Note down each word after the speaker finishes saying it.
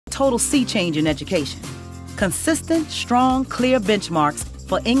total sea change in education. Consistent, strong, clear benchmarks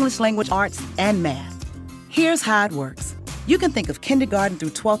for English language arts and math. Here's how it works. You can think of kindergarten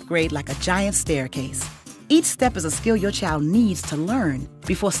through 12th grade like a giant staircase. Each step is a skill your child needs to learn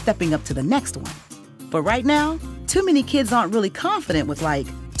before stepping up to the next one. But right now, too many kids aren't really confident with like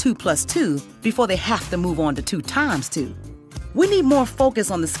 2 plus 2 before they have to move on to 2 times 2. We need more focus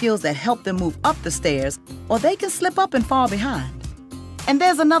on the skills that help them move up the stairs, or they can slip up and fall behind. And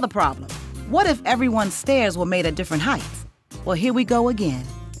there's another problem. What if everyone's stairs were made at different heights? Well, here we go again.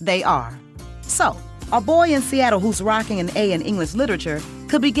 They are. So, a boy in Seattle who's rocking an A in English literature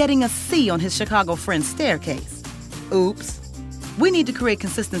could be getting a C on his Chicago friend's staircase. Oops. We need to create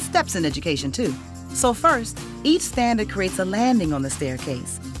consistent steps in education, too. So first, each standard creates a landing on the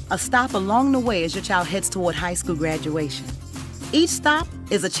staircase, a stop along the way as your child heads toward high school graduation. Each stop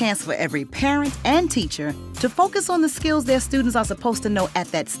is a chance for every parent and teacher to focus on the skills their students are supposed to know at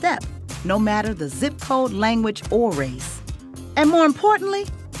that step, no matter the zip code, language, or race. And more importantly,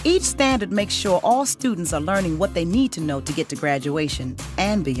 each standard makes sure all students are learning what they need to know to get to graduation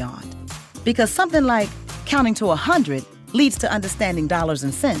and beyond. Because something like counting to 100 leads to understanding dollars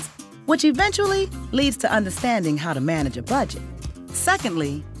and cents, which eventually leads to understanding how to manage a budget.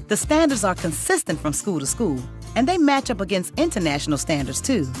 Secondly, the standards are consistent from school to school, and they match up against international standards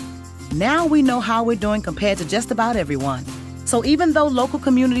too. Now we know how we're doing compared to just about everyone. So even though local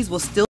communities will still